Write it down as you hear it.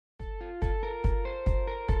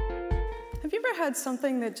Have you ever had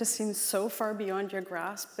something that just seems so far beyond your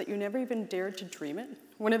grasp that you never even dared to dream it?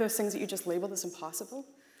 One of those things that you just labeled as impossible?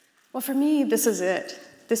 Well, for me, this is it.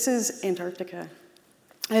 This is Antarctica.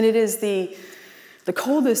 And it is the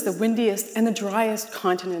coldest, the windiest, and the driest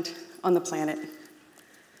continent on the planet.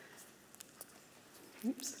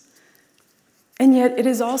 Oops. And yet it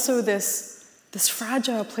is also this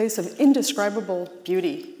fragile place of indescribable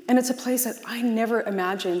beauty. And it's a place that I never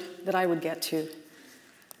imagined that I would get to.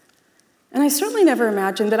 And I certainly never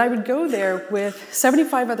imagined that I would go there with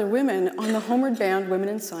 75 other women on the homeward-bound Women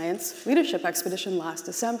in Science leadership expedition last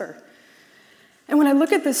December. And when I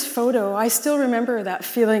look at this photo, I still remember that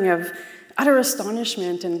feeling of utter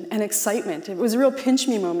astonishment and excitement. It was a real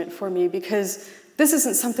pinch-me moment for me because this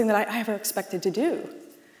isn't something that I ever expected to do.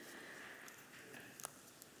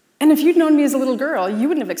 And if you'd known me as a little girl, you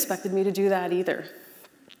wouldn't have expected me to do that either.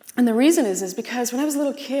 And the reason is because when I was a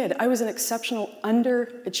little kid, I was an exceptional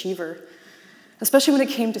underachiever, especially when it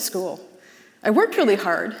came to school. I worked really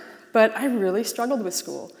hard, but I really struggled with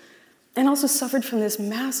school and also suffered from this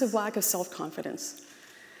massive lack of self-confidence.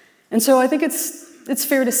 And so I think it's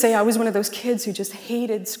fair to say I was one of those kids who just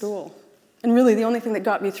hated school. And really the only thing that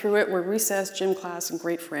got me through it were recess, gym class, and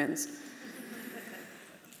great friends.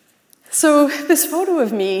 So this photo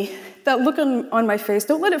of me, that look on my face,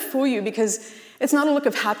 don't let it fool you because it's not a look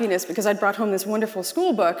of happiness because I'd brought home this wonderful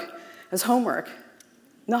school book as homework.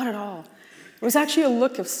 Not at all. It was actually a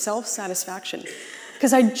look of self-satisfaction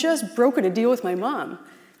because I'd just broken a deal with my mom.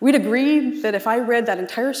 We'd agreed that if I read that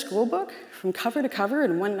entire school book from cover to cover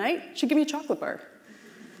in one night, she'd give me a chocolate bar.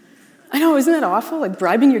 I know, isn't that awful? Like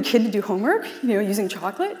bribing your kid to do homework, using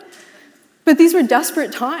chocolate? But these were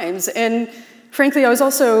desperate times, and frankly, I was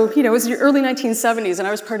also, it was the early 1970s, and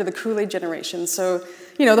I was part of the Kool-Aid generation, so,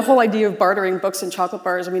 the whole idea of bartering books and chocolate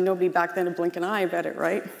bars, nobody back then would blink an eye about it,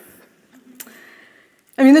 right?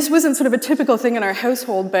 This wasn't sort of a typical thing in our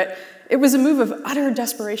household, but it was a move of utter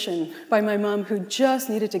desperation by my mom who just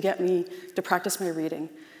needed to get me to practice my reading.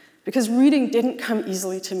 Because reading didn't come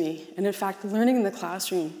easily to me, and in fact, learning in the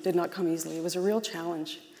classroom did not come easily. It was a real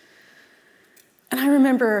challenge. And I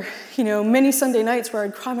remember, many Sunday nights where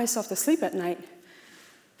I'd cry myself to sleep at night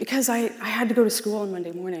because I had to go to school on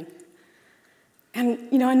Monday morning. And,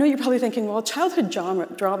 I know you're probably thinking, well, childhood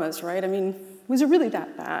dramas, right? Was it really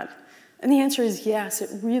that bad? And the answer is yes,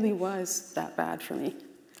 it really was that bad for me.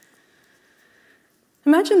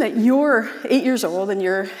 Imagine that you're 8 years old and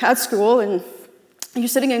you're at school and you're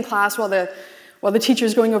sitting in class while the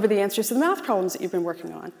teacher's going over the answers to the math problems that you've been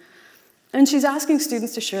working on. And she's asking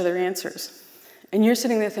students to share their answers. And you're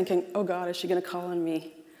sitting there thinking, oh God, is she gonna call on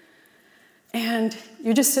me? And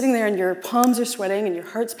you're just sitting there and your palms are sweating and your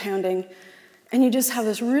heart's pounding and you just have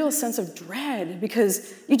this real sense of dread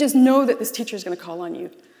because you just know that this teacher is gonna call on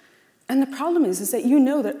you. And the problem is that you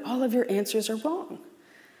know that all of your answers are wrong.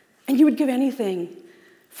 And you would give anything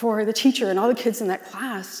for the teacher and all the kids in that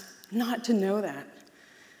class not to know that.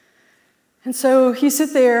 And so you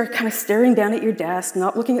sit there kind of staring down at your desk,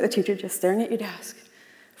 not looking at the teacher, just staring at your desk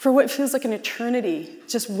for what feels like an eternity,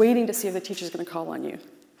 just waiting to see if the teacher's gonna call on you.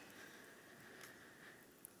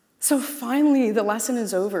 So finally, the lesson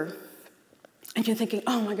is over, and you're thinking,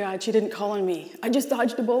 oh my God, she didn't call on me. I just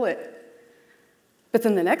dodged a bullet. But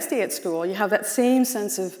then the next day at school, you have that same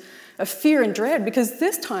sense of fear and dread because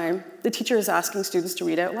this time, the teacher is asking students to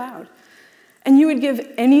read out loud. And you would give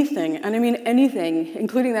anything, and I mean anything,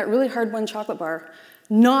 including that really hard-won chocolate bar,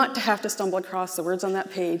 not to have to stumble across the words on that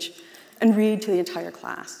page and read to the entire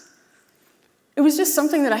class. It was just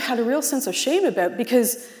something that I had a real sense of shame about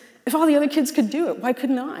because if all the other kids could do it, why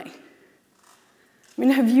couldn't I?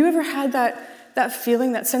 Have you ever had that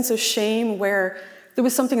feeling, that sense of shame where there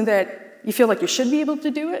was something that you feel like you should be able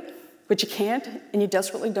to do it, but you can't, and you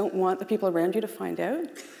desperately don't want the people around you to find out?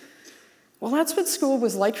 Well, that's what school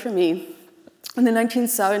was like for me in the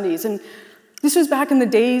 1970s, and this was back in the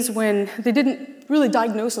days when they didn't really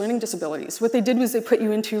diagnose learning disabilities. What they did was they put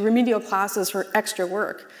you into remedial classes for extra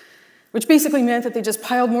work, which basically meant that they just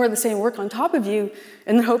piled more of the same work on top of you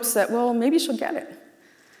in the hopes that, well, maybe she'll get it.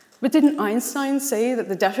 But didn't Einstein say that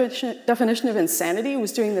the definition of insanity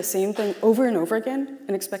was doing the same thing over and over again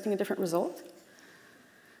and expecting a different result?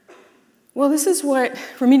 Well, this is what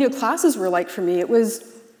remedial classes were like for me. It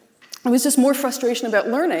was just more frustration about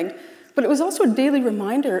learning, but it was also a daily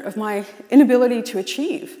reminder of my inability to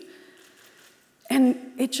achieve.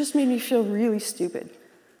 And it just made me feel really stupid.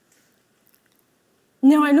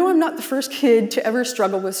 Now, I know I'm not the first kid to ever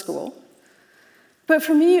struggle with school, but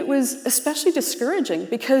for me it was especially discouraging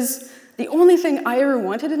because the only thing I ever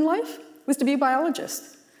wanted in life was to be a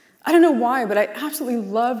biologist. I don't know why, but I absolutely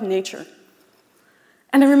love nature.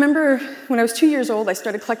 And I remember when I was 2 years old, I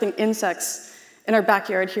started collecting insects in our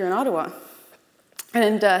backyard here in Ottawa.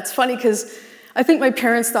 And it's funny because I think my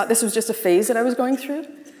parents thought this was just a phase that I was going through.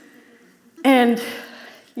 And,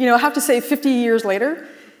 you know, I have to say 50 years later,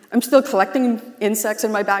 I'm still collecting insects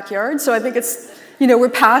in my backyard. So I think it's, you know, we're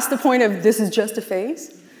past the point of this is just a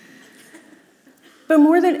phase. But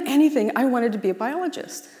more than anything, I wanted to be a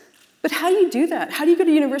biologist. But how do you do that? How do you go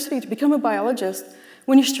to university to become a biologist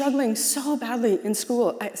when you're struggling so badly in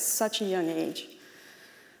school at such a young age?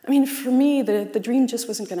 I mean, for me, the dream just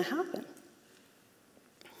wasn't going to happen.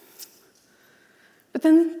 But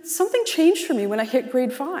then something changed for me when I hit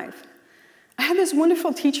grade 5. I had this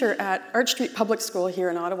wonderful teacher at Arch Street Public School here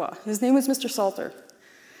in Ottawa. His name was Mr. Salter.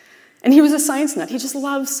 And he was a science nut. He just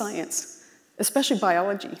loved science, especially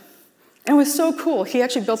biology. And it was so cool. He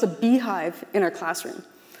actually built a beehive in our classroom.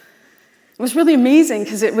 It was really amazing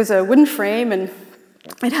because it was a wooden frame and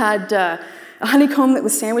it had a honeycomb that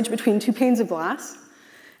was sandwiched between 2 panes of glass.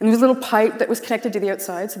 And there was a little pipe that was connected to the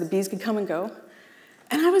outside so the bees could come and go.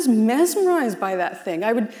 And I was mesmerized by that thing.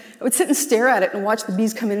 I would sit and stare at it and watch the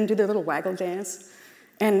bees come in and do their little waggle dance.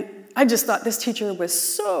 And I just thought this teacher was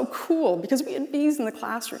so cool because we had bees in the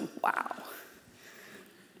classroom. Wow.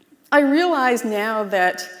 I realize now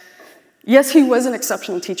that, yes, he was an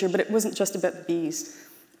exceptional teacher, but it wasn't just about the bees.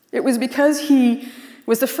 It was because he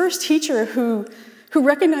was the first teacher who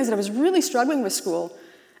recognized that I was really struggling with school,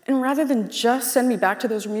 and rather than just send me back to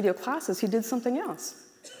those remedial classes, he did something else.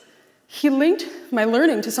 He linked my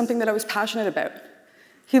learning to something that I was passionate about.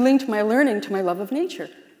 He linked my learning to my love of nature.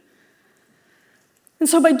 And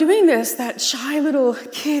so by doing this, that shy little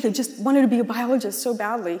kid who just wanted to be a biologist so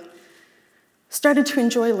badly started to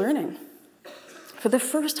enjoy learning. For the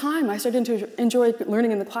first time, I started to enjoy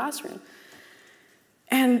learning in the classroom.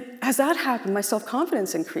 And as that happened, my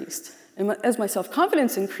self-confidence increased. And as my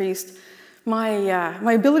self-confidence increased, my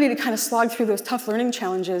ability to kind of slog through those tough learning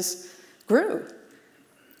challenges grew.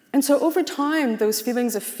 And so over time, those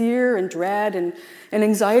feelings of fear and dread and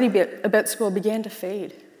anxiety about school began to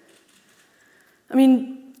fade. I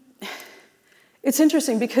mean, it's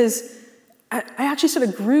interesting because I actually sort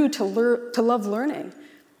of grew to love learning.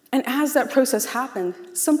 And as that process happened,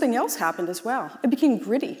 something else happened as well. I became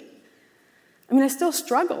gritty. I mean, I still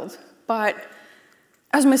struggled, but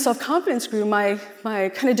as my self-confidence grew, my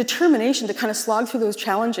kind of determination to kind of slog through those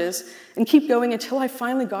challenges and keep going until I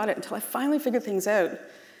finally got it, until I finally figured things out,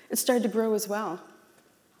 it started to grow as well.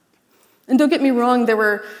 And don't get me wrong, there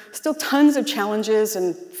were still tons of challenges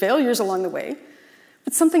and failures along the way,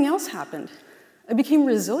 but something else happened. I became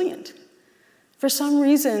resilient. For some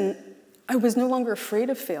reason, I was no longer afraid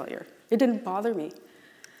of failure. It didn't bother me.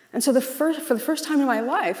 And so for the first time in my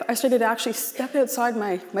life, I started to actually step outside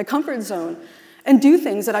my comfort zone and do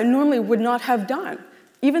things that I normally would not have done,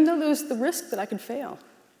 even though there was the risk that I could fail.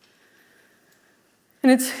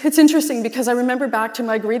 And it's interesting because I remember back to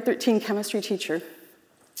my grade 13 chemistry teacher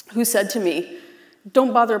who said to me,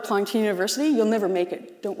 "Don't bother applying to university, you'll never make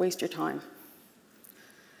it. Don't waste your time."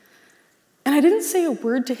 And I didn't say a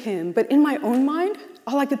word to him, but in my own mind,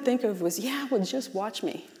 all I could think of was, yeah, well, just watch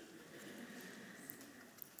me.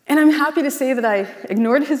 And I'm happy to say that I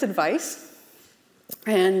ignored his advice,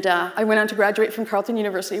 and I went on to graduate from Carleton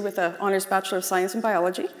University with an honors Bachelor of Science in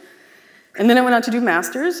Biology, and then I went on to do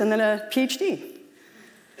masters, and then a PhD.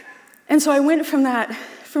 And so I went from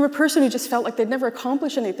a person who just felt like they'd never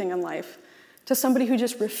accomplished anything in life, to somebody who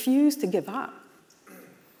just refused to give up.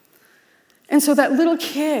 And so that little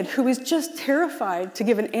kid who was just terrified to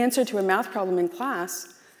give an answer to a math problem in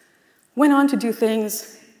class went on to do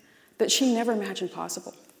things that she never imagined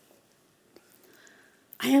possible.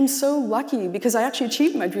 I am so lucky because I actually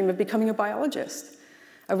achieved my dream of becoming a biologist.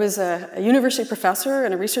 I was a university professor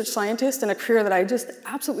and a research scientist in a career that I just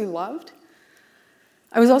absolutely loved.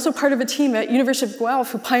 I was also part of a team at University of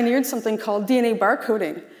Guelph who pioneered something called DNA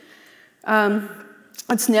barcoding.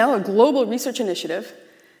 It's now a global research initiative,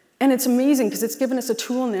 and it's amazing because it's given us a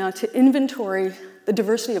tool now to inventory the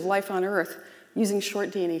diversity of life on Earth using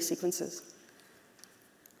short DNA sequences.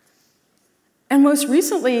 And most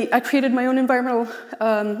recently, I created my own environmental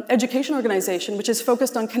education organization, which is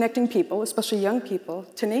focused on connecting people, especially young people,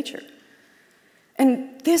 to nature.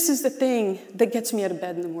 And this is the thing that gets me out of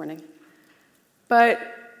bed in the morning. But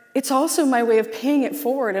it's also my way of paying it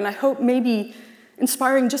forward, and I hope maybe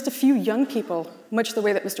inspiring just a few young people, much the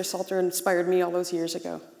way that Mr. Salter inspired me all those years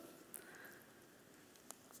ago.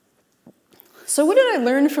 So what did I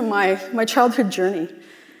learn from my childhood journey?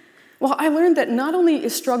 Well, I learned that not only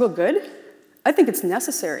is struggle good, I think it's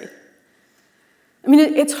necessary. I mean,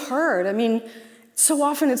 it's hard. I mean, so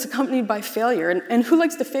often it's accompanied by failure, and who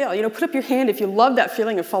likes to fail? You know, put up your hand if you love that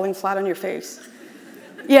feeling of falling flat on your face.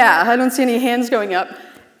 Yeah, I don't see any hands going up.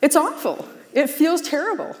 It's awful. It feels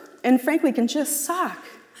terrible, and frankly can just suck.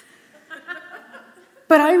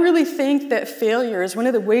 But I really think that failure is one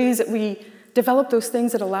of the ways that we develop those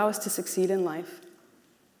things that allow us to succeed in life.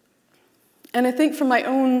 And I think from my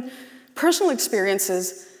own personal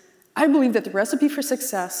experiences, I believe that the recipe for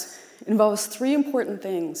success involves 3 important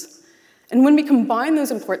things. And when we combine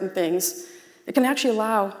those important things, it can actually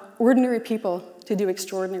allow ordinary people to do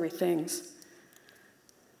extraordinary things.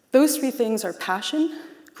 Those 3 things are passion,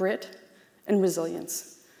 grit, and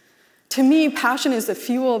resilience. To me, passion is the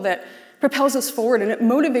fuel that propels us forward, and it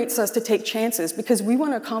motivates us to take chances because we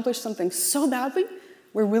want to accomplish something so badly,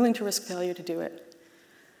 we're willing to risk failure to do it.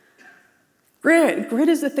 Grit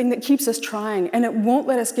is the thing that keeps us trying, and it won't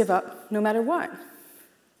let us give up no matter what.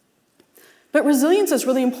 But resilience is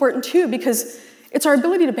really important too because it's our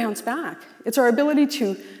ability to bounce back. It's our ability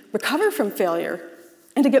to recover from failure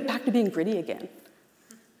and to get back to being gritty again.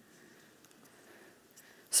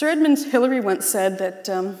 Sir Edmund Hillary once said that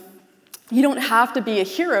you don't have to be a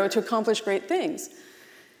hero to accomplish great things.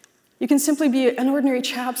 You can simply be an ordinary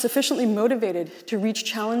chap sufficiently motivated to reach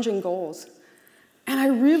challenging goals. And I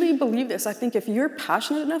really believe this. I think if you're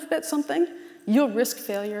passionate enough about something, you'll risk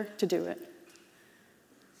failure to do it.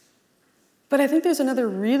 But I think there's another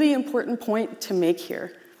really important point to make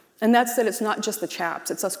here, and that's that it's not just the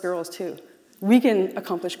chaps, it's us girls too. We can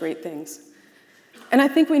accomplish great things. And I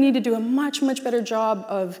think we need to do a much, much better job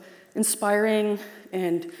of inspiring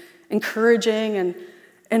and encouraging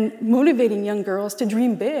and motivating young girls to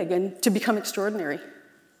dream big and to become extraordinary.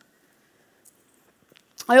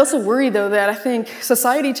 I also worry, though, that I think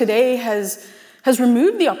society today has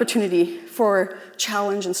removed the opportunity for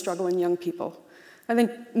challenge and struggle in young people. I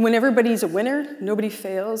think when everybody's a winner, nobody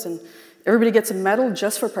fails, and everybody gets a medal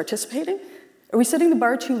just for participating, are we setting the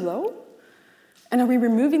bar too low? And are we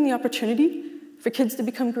removing the opportunity for kids to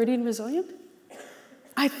become gritty and resilient?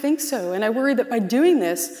 I think so, and I worry that by doing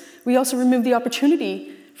this, we also remove the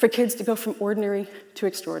opportunity for kids to go from ordinary to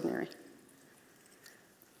extraordinary.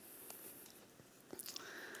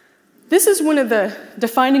 This is one of the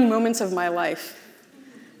defining moments of my life.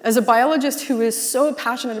 As a biologist who is so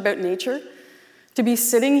passionate about nature, to be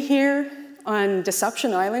sitting here on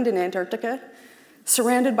Deception Island in Antarctica,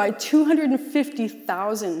 surrounded by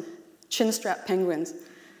 250,000 chin-strap penguins.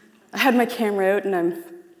 I had my camera out and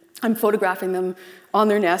I'm photographing them on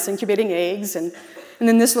their nests, incubating eggs, and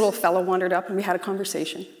then this little fellow wandered up and we had a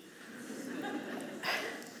conversation.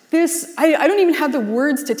 I don't even have the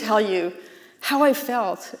words to tell you how I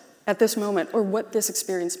felt at this moment or what this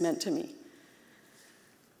experience meant to me.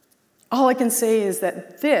 All I can say is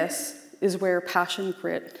that this is where passion,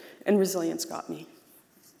 grit, and resilience got me.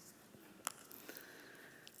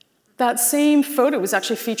 That same photo was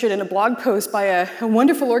actually featured in a blog post by a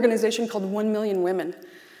wonderful organization called 1 Million Women.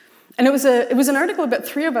 And it was an article about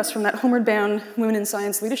 3 of us from that Homeward Bound Women in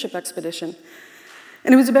Science Leadership Expedition.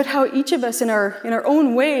 And it was about how each of us in our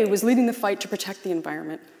own way was leading the fight to protect the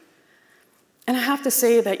environment. And I have to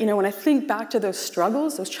say that, when I think back to those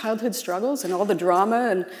struggles, those childhood struggles, and all the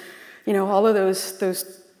drama, and all of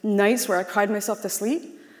those nights where I cried myself to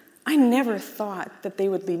sleep, I never thought that they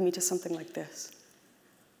would lead me to something like this.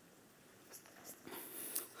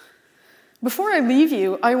 Before I leave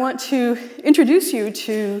you, I want to introduce you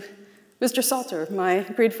to Mr. Salter, my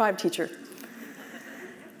grade 5 teacher.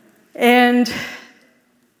 And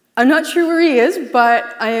I'm not sure where he is,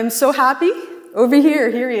 but I am so happy, over here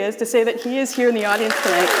he is, to say that he is here in the audience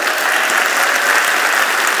tonight.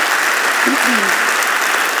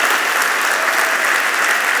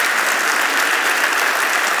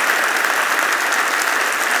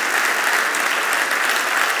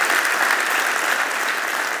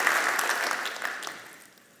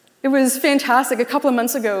 It was fantastic. A couple of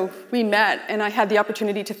months ago, we met, and I had the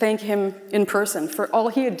opportunity to thank him in person for all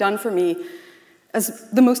he had done for me as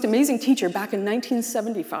the most amazing teacher back in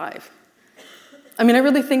 1975. I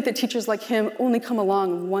really think that teachers like him only come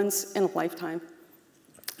along once in a lifetime.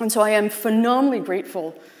 And so I am phenomenally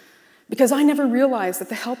grateful because I never realized that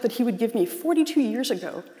the help that he would give me 42 years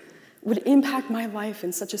ago would impact my life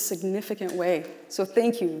in such a significant way. So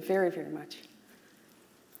thank you very, very much.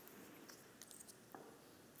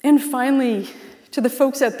 And finally, to the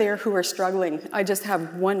folks out there who are struggling, I just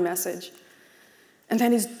have one message, and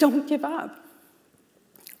that is don't give up.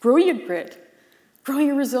 Grow your grit, grow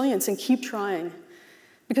your resilience, and keep trying.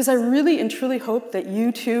 Because I really and truly hope that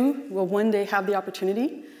you too will one day have the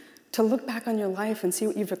opportunity to look back on your life and see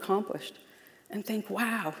what you've accomplished and think,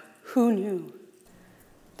 wow, who knew?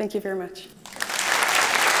 Thank you very much.